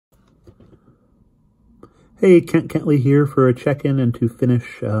Hey, Kentley here for a check-in and to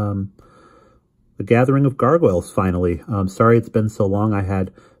finish the gathering of Gargoyles, finally. Sorry it's been so long. I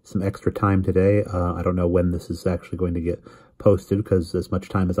had some extra time today. I don't know when this is actually going to get posted, because as much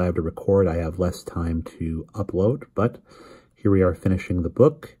time as I have to record, I have less time to upload. But here we are finishing the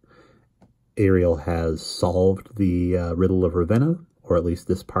book. Ariel has solved the riddle of Ravenna, or at least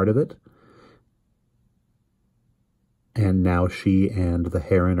this part of it. And now she and the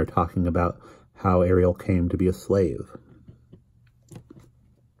Heron are talking about how Ariel came to be a slave.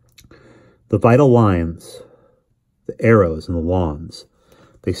 The vital lines, the arrows and the lawns,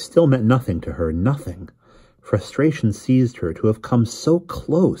 they still meant nothing to her, nothing. Frustration seized her to have come so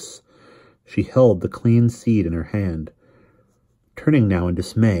close. She held the clean seed in her hand. Turning now in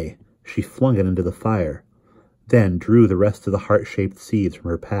dismay, she flung it into the fire, then drew the rest of the heart-shaped seeds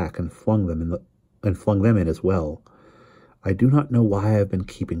from her pack and flung them in as well. I do not know why I have been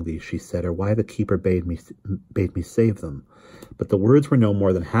keeping these, she said, or why the keeper bade me save them. But the words were no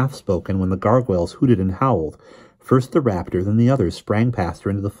more than half-spoken when the gargoyles hooted and howled. First the raptor, then the others sprang past her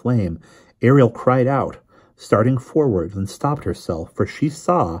into the flame. Ariel cried out, starting forward, then stopped herself, for she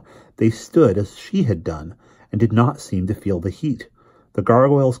saw they stood as she had done, and did not seem to feel the heat. The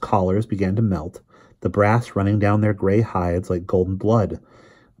gargoyles' collars began to melt, the brass running down their gray hides like golden blood.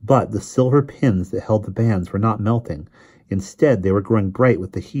 But the silver pins that held the bands were not melting. Instead, they were growing bright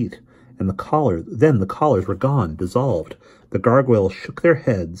with the heat, and the collars were gone, dissolved. The gargoyles shook their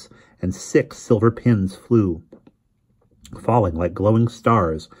heads, and 6 silver pins flew, falling like glowing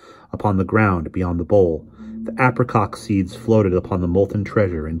stars upon the ground beyond the bowl. The apricot seeds floated upon the molten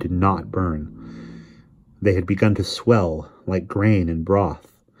treasure and did not burn. They had begun to swell like grain in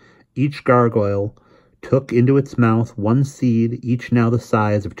broth. Each gargoyle took into its mouth 1 seed, each now the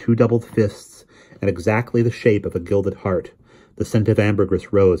size of 2 doubled fists, and exactly the shape of a gilded heart. The scent of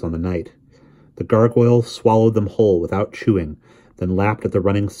ambergris rose on the night. The gargoyles swallowed them whole without chewing, then lapped at the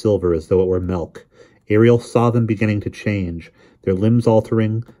running silver as though it were milk. Ariel saw them beginning to change, their limbs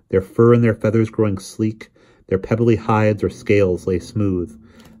altering, their fur and their feathers growing sleek, their pebbly hides or scales lay smooth.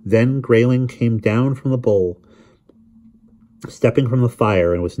 Then Grayling came down from the bowl, stepping from the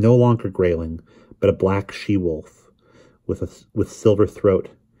fire, and was no longer Grayling, but a black she-wolf, with silver throat,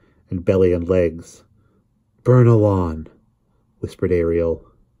 and belly and legs. "Burn along," whispered Ariel.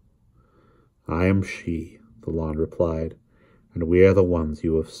 "I am she," the lawn replied, "and we are the ones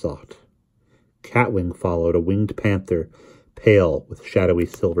you have sought." Catwing followed, a winged panther, pale with shadowy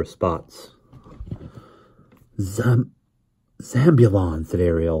silver spots. Zambulon, said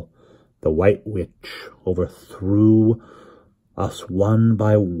Ariel. "The White Witch overthrew us one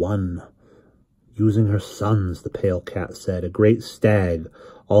by one, using her sons," the pale cat said. A great stag,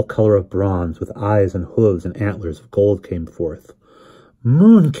 all color of bronze, with eyes and hooves and antlers of gold, came forth.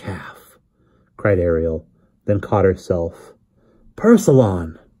 "Mooncalf!" cried Ariel, then caught herself.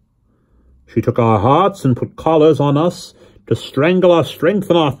 "Pursalon!" "She took our hearts and put collars on us to strangle our strength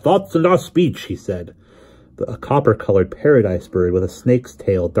and our thoughts and our speech," he said. A copper-colored paradise bird with a snake's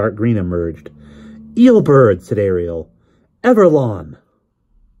tail, dark green, emerged. "Eelbird," said Ariel. "Everlon."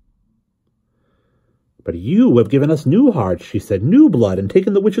 "But you have given us new hearts," she said, "new blood, and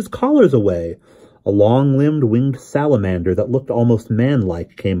taken the witch's collars away." A long-limbed winged salamander that looked almost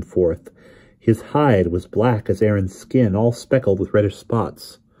man-like came forth. His hide was black as Aaron's skin, all speckled with reddish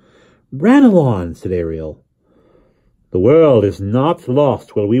spots. "Ranelon," said Ariel. "The world is not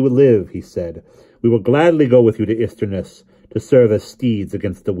lost while we would live," he said. "We will gladly go with you to Isternus to serve as steeds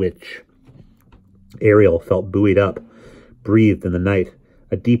against the witch." Ariel felt buoyed up, breathed in the night.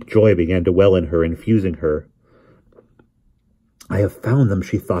 A deep joy began to well in her, infusing her. "I have found them,"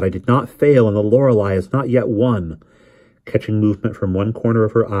 she thought. "I did not fail, and the Lorelei is not yet won." Catching movement from one corner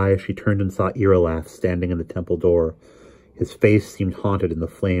of her eye, she turned and saw Irolath standing in the temple door. His face seemed haunted in the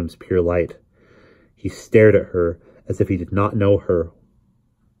flame's pure light. He stared at her as if he did not know her,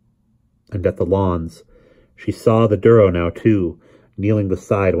 and at the lawns. She saw the Duro now, too, kneeling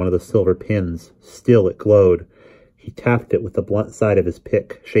beside one of the silver pins. Still it glowed. He tapped it with the blunt side of his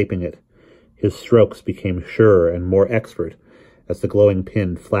pick, shaping it. His strokes became surer and more expert as the glowing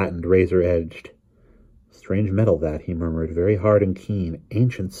pin flattened, razor-edged. "Strange metal that," he murmured, "very hard and keen.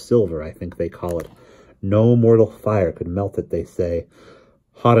 Ancient silver, I think they call it. No mortal fire could melt it, they say.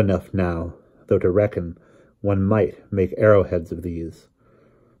 Hot enough now, though to reckon one might make arrowheads of these."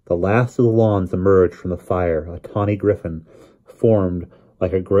 The last of the lawns emerged from the fire, a tawny griffin, formed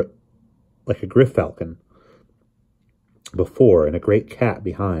like a griffalcon before, and a great cat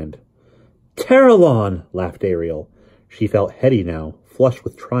behind. "Terralon!" laughed Ariel. She felt heady now, flushed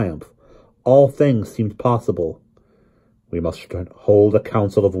with triumph. All things seemed possible. "We must hold a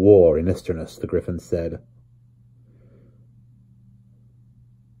council of war in Isternus," the griffin said.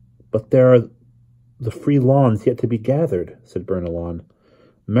 But there are the free lawns yet to be gathered, said Bernalon.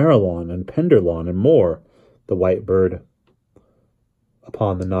 Marilon and Penderlawn and more, the white bird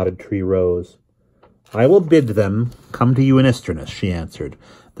upon the knotted tree rose. I will bid them come to you in Isternus, she answered.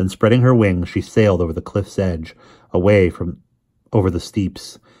 Then spreading her wings, she sailed over the cliff's edge, away from over the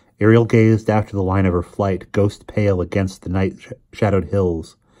steeps. Ariel gazed after the line of her flight, ghost pale against the night-shadowed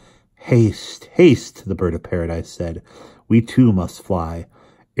hills. Haste, haste, the bird of paradise said. We too must fly.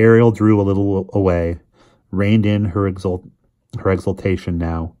 Ariel drew a little away, reined in her exultation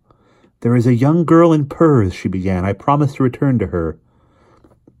now. There is a young girl in Purs, she began. I promise to return to her.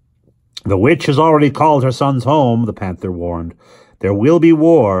 The witch has already called her sons home, the panther warned. There will be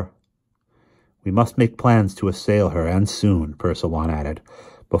war. We must make plans to assail her, and soon, Pursuant added,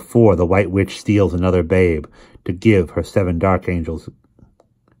 before the white witch steals another babe to give her 7 dark angels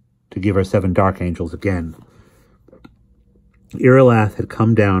again. Irilath had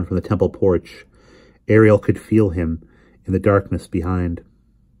come down from the temple porch. Ariel could feel him in the darkness behind.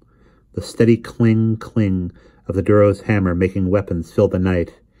 The steady cling of the Duro's hammer making weapons filled the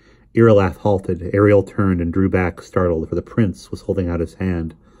night. Irilath halted. Ariel turned and drew back, startled, for the prince was holding out his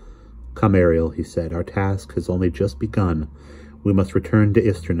hand. Come, Ariel, he said. Our task has only just begun. We must return to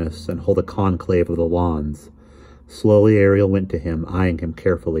Isternus and hold a conclave of the lawns. Slowly Ariel went to him, eyeing him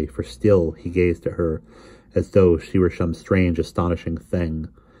carefully, for still he gazed at her, as though she were some strange, astonishing thing.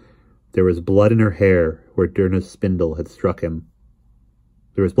 There was blood in her hair where Durna's spindle had struck him.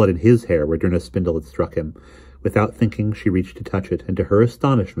 There was blood in his hair where Durna's spindle had struck him. Without thinking, she reached to touch it, and to her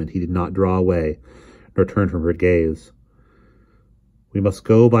astonishment he did not draw away, nor turn from her gaze. We must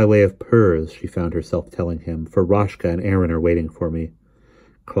go by way of Purs, she found herself telling him, for Roshka and Aaron are waiting for me.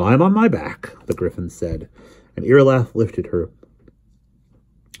 Climb on my back, the griffin said, and Irilath lifted her,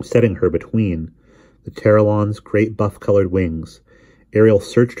 setting her between the Terralon's great buff-colored wings. Ariel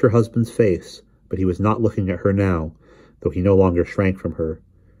searched her husband's face, but he was not looking at her now, though he no longer shrank from her.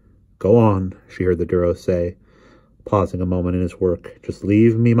 Go on, she heard the Duro say, pausing a moment in his work. Just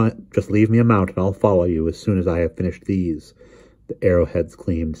leave me a mount, and I'll follow you as soon as I have finished these. The arrowheads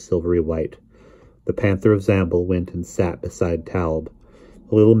gleamed silvery white. The panther of Zamble went and sat beside Talb.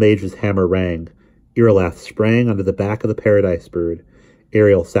 The little mage's hammer rang. Irilath sprang onto the back of the paradise bird.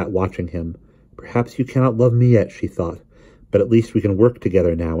 Ariel sat watching him. Perhaps you cannot love me yet, she thought, but at least we can work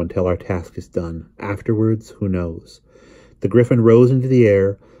together now until our task is done. Afterwards, who knows? The griffin rose into the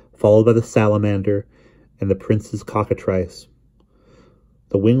air, followed by the salamander and the prince's cockatrice.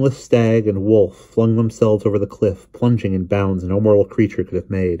 The wingless stag and wolf flung themselves over the cliff, plunging in bounds no mortal creature could have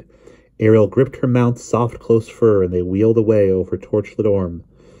made. Ariel gripped her mount's soft, close fur, and they wheeled away over torchlit Orm,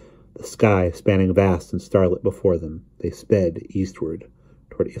 the sky spanning vast and starlit before them. They sped eastward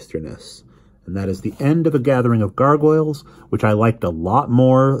toward Isternus. And that is the end of A Gathering of Gargoyles, which I liked a lot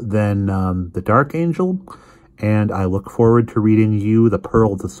more than The Dark Angel. And I look forward to reading you The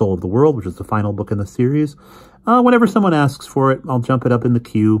Pearl of the Soul of the World, which is the final book in the series. Whenever someone asks for it, I'll jump it up in the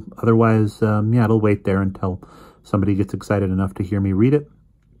queue. Otherwise, yeah, it'll wait there until somebody gets excited enough to hear me read it.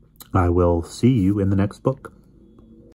 I will see you in the next book.